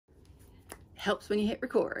helps when you hit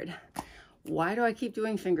record. Why do I keep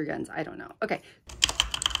doing finger guns? I don't know. Okay.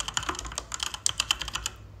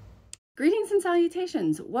 Greetings and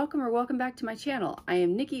salutations. Welcome back to my channel. I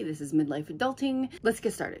am Nikki. This is Midlife Adulting. Let's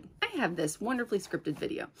get started. I have this wonderfully scripted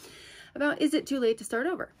video about is it too late to start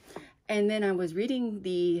over? And then I was reading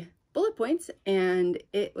the bullet points and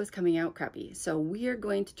it was coming out crappy. So we are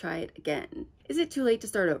going to try it again. Is it too late to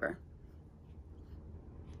start over?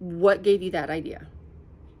 What gave you that idea?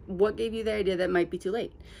 What gave you the idea that it might be too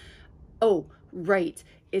late? Oh, right.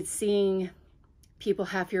 It's seeing people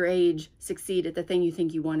half your age succeed at the thing you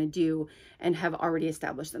think you want to do and have already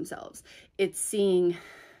established themselves. It's seeing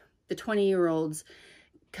the 20-year-olds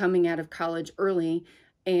coming out of college early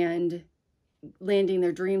and landing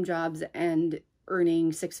their dream jobs and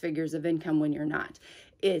earning 6 figures of income when you're not.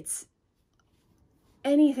 It's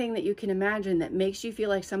anything that you can imagine that makes you feel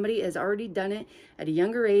like somebody has already done it at a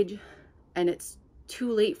younger age and it's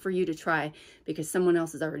too late for you to try because someone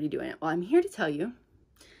else is already doing it. Well, I'm here to tell you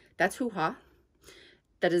that's hoo-ha.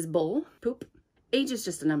 That is bull poop. Age is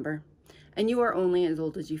just a number, and you are only as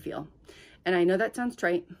old as you feel. And I know that sounds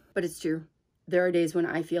trite, but it's true. There are days when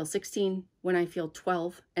I feel 16, when I feel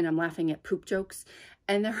 12, and I'm laughing at poop jokes.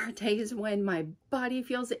 And there are days when my body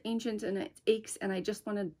feels ancient and it aches and I just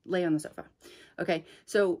want to lay on the sofa. Okay,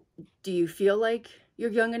 so do you feel like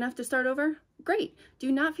you're young enough to start over? Great. Do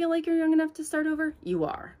you not feel like you're young enough to start over? You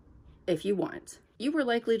are, if you want. You were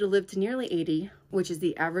likely to live to nearly 80, which is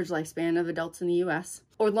the average lifespan of adults in the US,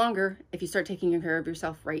 or longer if you start taking care of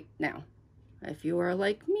yourself right now. If you are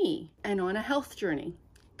like me and on a health journey,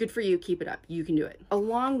 good for you, keep it up, you can do it.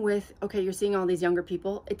 Along with, okay, you're seeing all these younger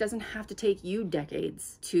people, it doesn't have to take you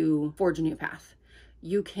decades to forge a new path.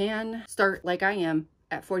 You can start like I am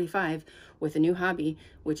at 45 with a new hobby,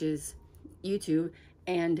 which is YouTube,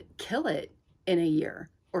 and kill it in a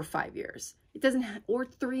year or 5 years. It doesn't have, or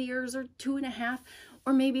 3 years or 2.5,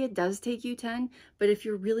 or maybe it does take you 10, but if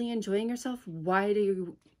you're really enjoying yourself, why are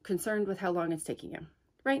you concerned with how long it's taking you,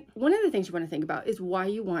 right? One of the things you want to think about is why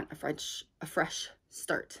you want a fresh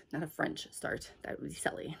start, not a French start. That would be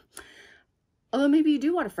silly. Although maybe you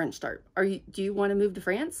do want a French start. Do you want to move to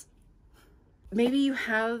France? Maybe you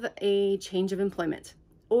have a change of employment,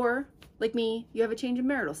 or like me, you have a change in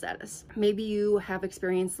marital status. Maybe you have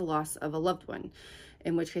experienced the loss of a loved one,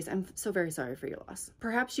 in which case I'm so very sorry for your loss.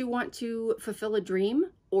 Perhaps you want to fulfill a dream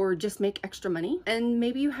or just make extra money, and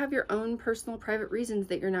maybe you have your own personal private reasons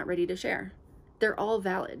that you're not ready to share. They're all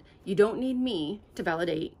valid. You don't need me to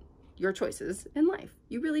validate your choices in life.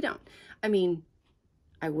 You really don't. I mean,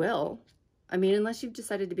 I will. I mean, unless you've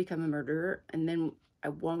decided to become a murderer, and then I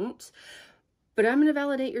won't. But I'm going to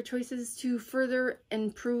validate your choices to further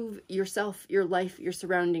improve yourself, your life, your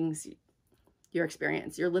surroundings, your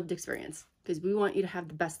experience, your lived experience, because we want you to have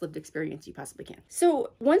the best lived experience you possibly can.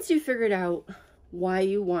 So once you figured out why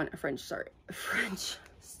you want a fresh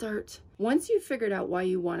start, once you've figured out why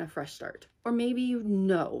you want a fresh start, or maybe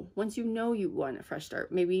once you know you want a fresh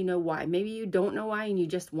start, maybe you know why, maybe you don't know why and you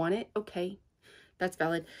just want it, okay, that's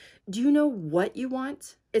valid. Do you know what you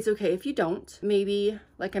want? It's okay if you don't. Maybe,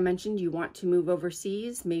 like I mentioned, you want to move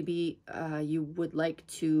overseas. Maybe you would like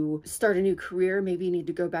to start a new career. Maybe you need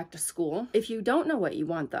to go back to school. If you don't know what you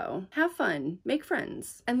want though, have fun, make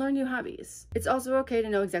friends, and learn new hobbies. It's also okay to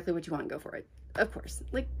know exactly what you want and go for it. Of course,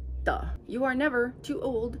 like duh. You are never too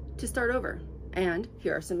old to start over. And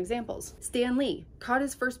here are some examples. Stan Lee caught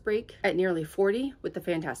his first break at nearly 40 with the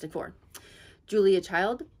Fantastic Four. Julia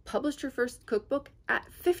Child published her first cookbook at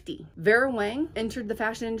 50. Vera Wang entered the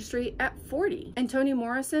fashion industry at 40. And Toni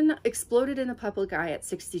Morrison exploded in the public eye at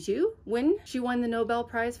 62 when she won the Nobel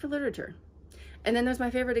Prize for Literature. And then there's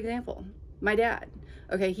my favorite example, my dad.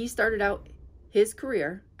 Okay, he started out his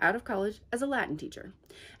career out of college as a Latin teacher.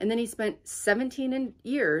 And then he spent 17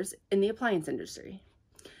 years in the appliance industry.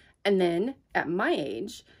 And then at my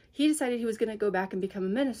age, he decided he was going to go back and become a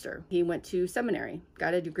minister. He went to seminary,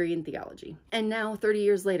 got a degree in theology. And now 30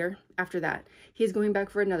 years later, after that, he's going back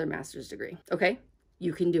for another master's degree. Okay,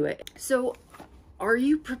 you can do it. So are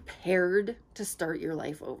you prepared to start your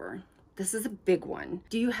life over? This is a big one.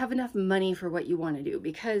 Do you have enough money for what you want to do?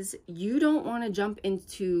 Because you don't want to jump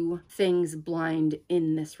into things blind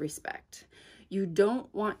in this respect. You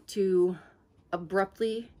don't want to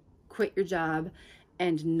abruptly quit your job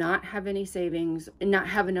and not have any savings and not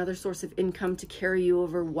have another source of income to carry you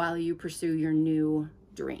over while you pursue your new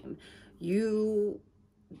dream.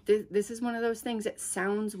 This is one of those things that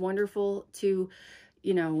sounds wonderful to,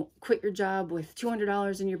 you know, quit your job with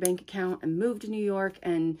 $200 in your bank account and move to New York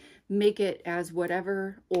and make it as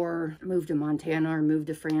whatever, or move to Montana or move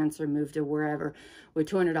to France or move to wherever with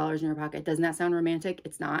 $200 in your pocket. Doesn't that sound romantic?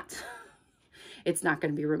 It's not. It's not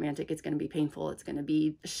going to be romantic. It's going to be painful. It's going to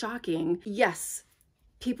be shocking. Yes,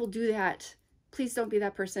 people do that. Please don't be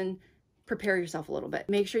that person. Prepare yourself a little bit.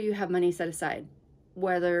 Make sure you have money set aside.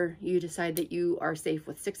 Whether you decide that you are safe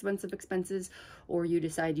with 6 months of expenses or you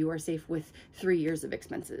decide you are safe with 3 years of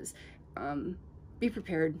expenses. Be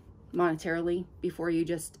prepared monetarily before you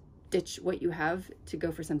just ditch what you have to go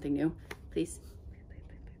for something new, please.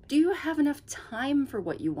 Do you have enough time for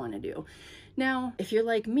what you want to do? Now, if you're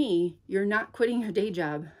like me, you're not quitting your day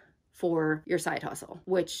job for your side hustle,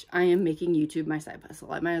 which I am making YouTube my side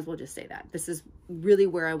hustle. I might as well just say that. This is really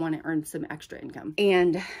where I want to earn some extra income.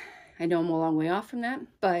 And I know I'm a long way off from that,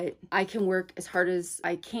 but I can work as hard as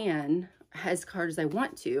I can, as hard as I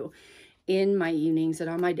want to, in my evenings and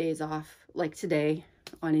on my days off, like today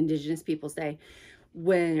on Indigenous Peoples Day,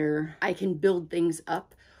 where I can build things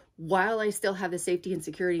up while I still have the safety and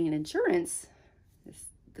security and insurance.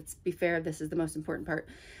 Let's be fair, this is the most important part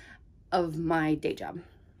of my day job,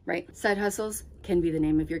 right? Side hustles can be the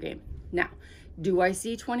name of your game. Now, do I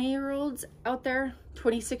see 20-year-olds out there,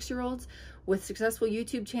 26-year-olds with successful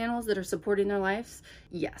YouTube channels that are supporting their lives?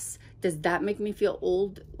 Yes. Does that make me feel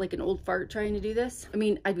old, like an old fart trying to do this? I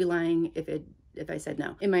mean, I'd be lying if I said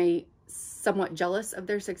no. Am I somewhat jealous of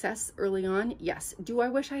their success early on? Yes. Do I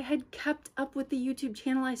wish I had kept up with the YouTube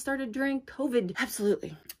channel I started during COVID?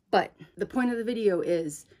 Absolutely. But the point of the video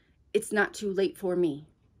is, it's not too late for me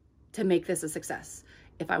to make this a success.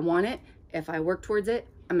 If I want it, if I work towards it,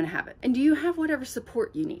 I'm gonna have it. And do you have whatever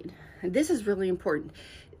support you need? And this is really important.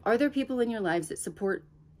 Are there people in your lives that support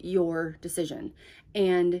your decision?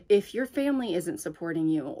 And if your family isn't supporting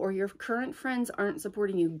you or your current friends aren't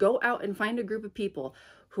supporting you, go out and find a group of people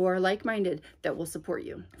who are like-minded that will support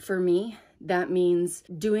you. For me, that means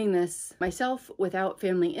doing this myself without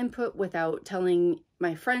family input, without telling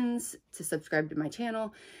my friends to subscribe to my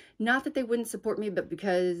channel. Not that they wouldn't support me, but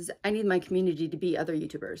because I need my community to be other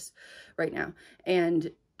YouTubers right now.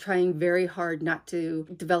 And trying very hard not to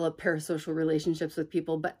develop parasocial relationships with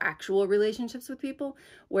people, but actual relationships with people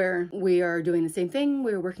where we are doing the same thing.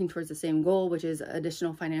 We're working towards the same goal, which is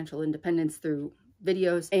additional financial independence through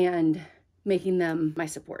videos and making them my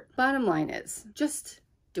support. Bottom line is, just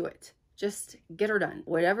do it. Just get her done.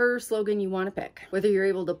 Whatever slogan you want to pick, whether you're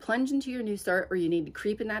able to plunge into your new start or you need to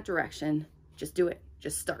creep in that direction, just do it.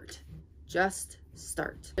 Just start. Just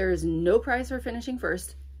start. There is no prize for finishing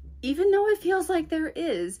first. Even though it feels like there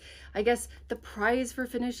is, I guess the prize for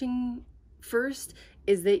finishing first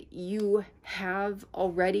is that you have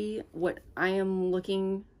already what I am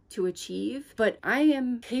looking to achieve, but I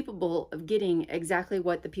am capable of getting exactly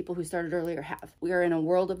what the people who started earlier have. We are in a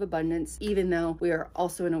world of abundance, even though we are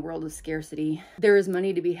also in a world of scarcity. There is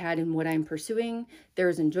money to be had in what I'm pursuing. There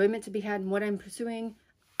is enjoyment to be had in what I'm pursuing.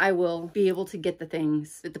 I will be able to get the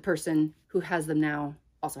things that the person who has them now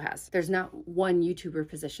also has. There's not one YouTuber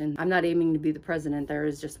position. I'm not aiming to be the president. There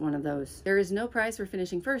is just one of those. There is no prize for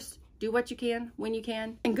finishing first. Do what you can, when you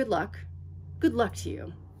can, and good luck. Good luck to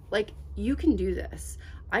you. Like, you can do this.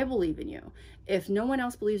 I believe in you. If no one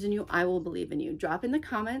else believes in you, I will believe in you. Drop in the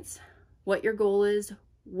comments what your goal is,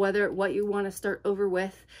 what you want to start over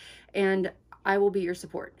with, and I will be your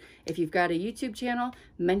support. If you've got a YouTube channel,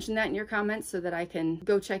 mention that in your comments so that I can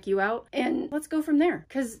go check you out, and let's go from there,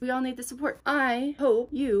 because we all need the support. I hope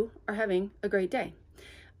you are having a great day.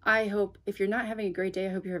 I hope if you're not having a great day, I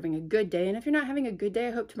hope you're having a good day. And if you're not having a good day,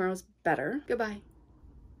 I hope tomorrow's better. Goodbye.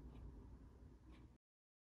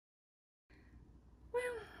 Well,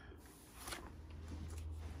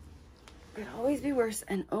 it could always be worse.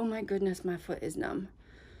 And oh my goodness, my foot is numb.